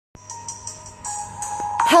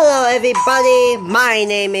everybody, my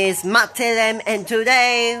name is Mattelem and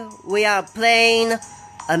today we are playing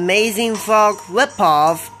Amazing Frog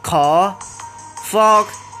ripoff called Frog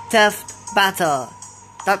Theft Battle.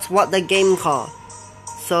 That's what the game called.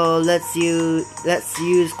 So let's use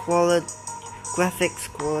graphics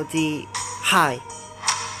quality high.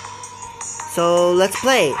 So let's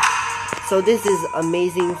play. So this is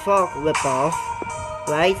Amazing Frog ripoff,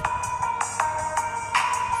 right?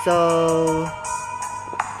 So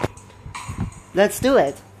let's do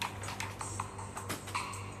it.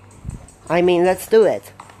 Let's do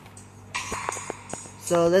it.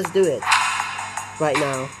 So let's do it right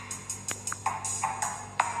now.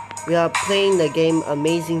 We are playing the game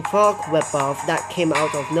Amazing Frog ripoff that came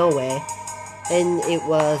out of nowhere, and it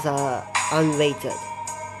was unrated.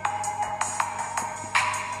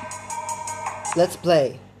 Let's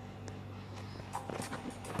play.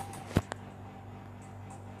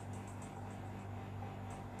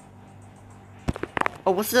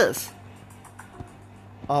 Oh, what's this?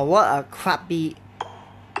 Oh, what a crappy...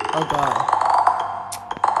 Oh god.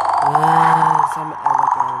 Some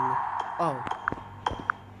elegant... Oh.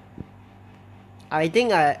 I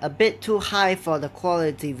think a bit too high for the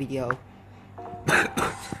quality video.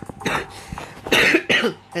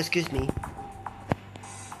 Excuse me.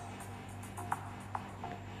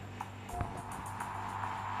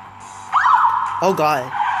 Oh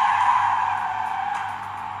god.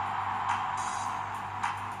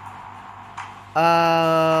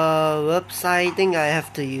 Whoops, I think I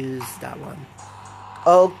have to use that one.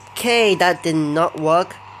 Okay, that did not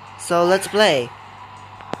work. So let's play.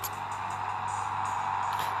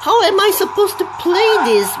 How am I supposed to play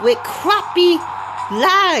this with crappy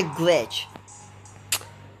lag glitch?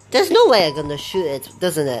 There's no way I'm gonna shoot it,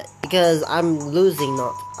 doesn't it? Because I'm losing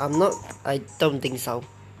I don't think so.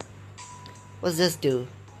 What's this do?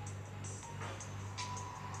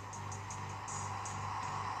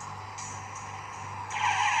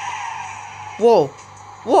 Whoa!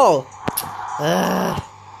 Whoa!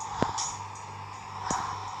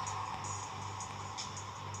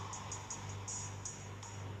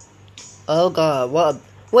 Oh god, what?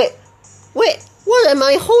 Wait! What am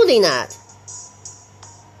I holding at?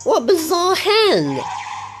 What bizarre hand?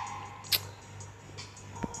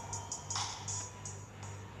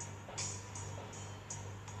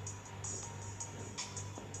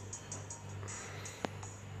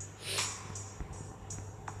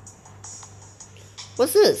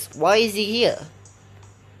 What's this? Why is he here?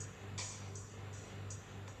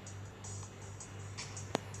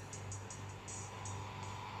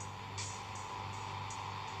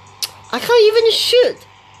 I can't even shoot!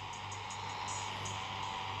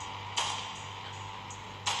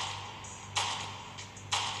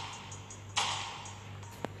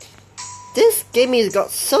 This game has got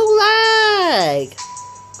so lag!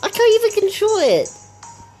 I can't even control it!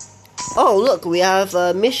 Oh look, we have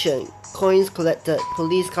a mission. Coins collected,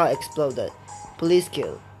 police car exploded, police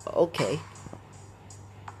kill. Okay.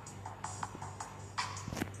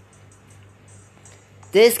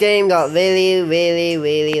 This game got really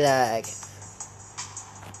lag.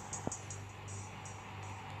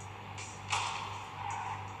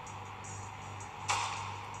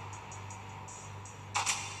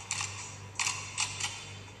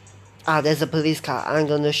 Ah, there's a police car. I'm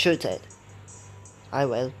gonna shoot it. I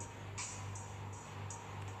will.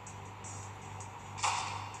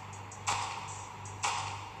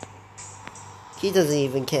 He doesn't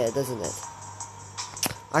even care, doesn't it?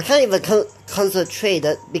 I can't even concentrate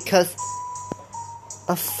because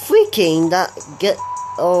a freaking that get...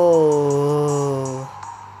 Oh...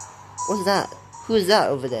 What's that? Who's that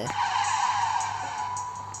over there?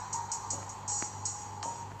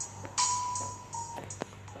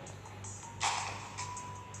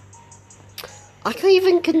 I can't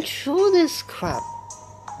even control this crap.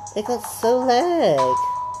 It got so lag.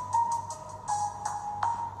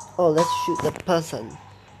 Oh, let's shoot the person.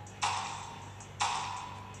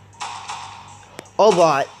 Oh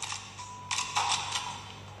boy.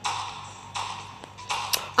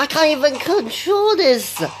 I can't even control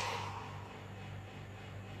this.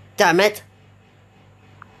 Damn it.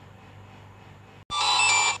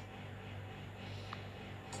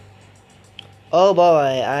 Oh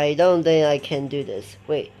boy, I don't think I can do this.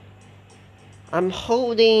 Wait. I'm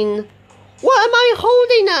holding... What am I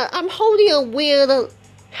holding at? I'm holding a weird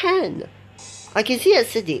hand. I can see a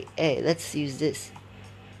city. Hey, let's use this.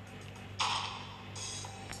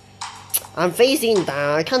 I'm facing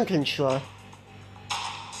down. I can't control.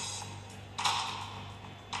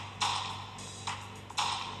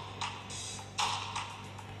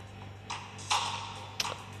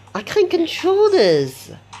 I can't control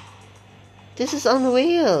this. This is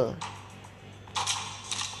unreal.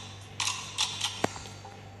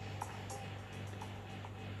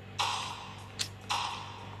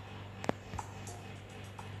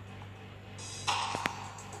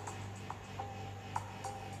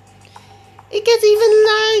 It gets even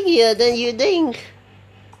laggier than you think.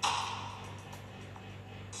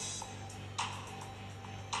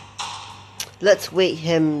 Let's wait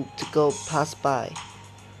him to go pass by.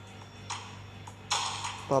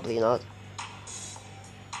 Probably not.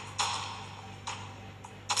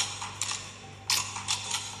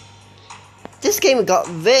 This game got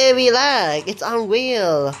very lag. It's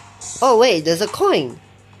unreal. Oh wait, there's a coin.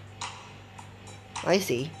 I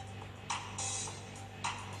see.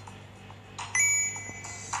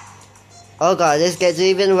 Oh god, this gets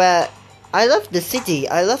even where I love the city.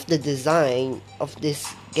 I love the design of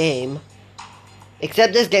this game.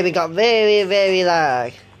 Except this game got very, very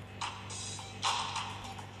lag.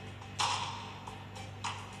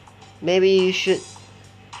 Maybe you should...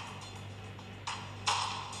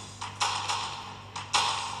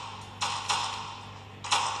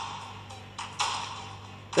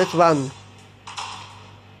 Let's run.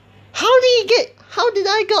 How did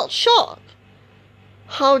I got shot?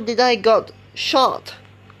 How did I got shot?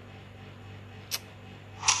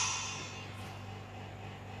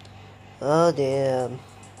 Oh damn.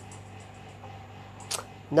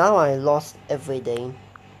 Now I lost everything.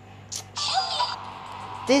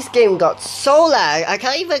 This game got so lag, I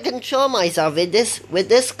can't even control myself with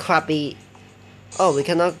this crappy... Oh, we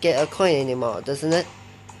cannot get a coin anymore, doesn't it?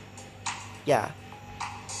 Yeah.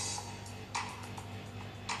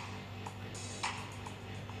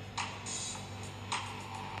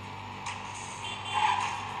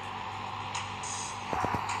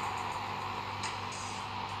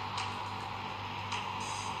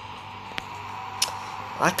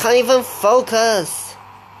 I can't even focus.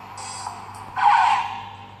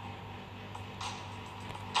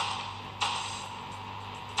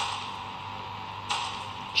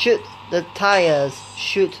 Shoot the tires.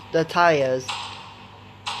 Shoot the tires.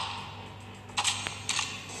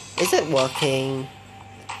 Is it working?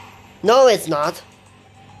 No, it's not.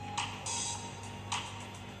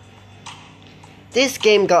 This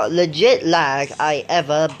game got legit lag I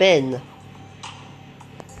ever been.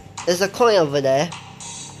 There's a coin over there.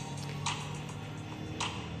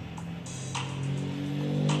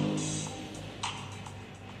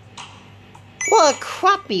 What a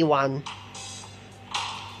crappy one.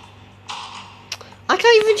 I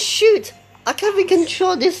can't even shoot. I can't even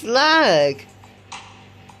control this lag.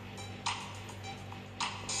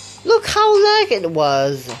 Look how lag it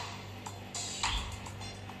was.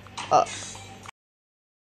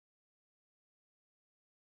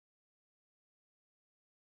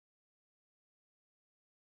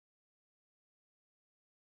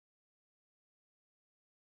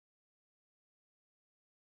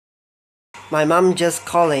 My mom just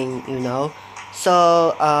calling, you know.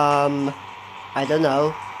 So, I don't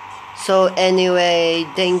know. So anyway,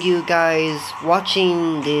 thank you guys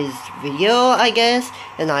watching this video, I guess.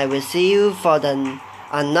 And I will see you for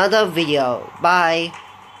another video. Bye.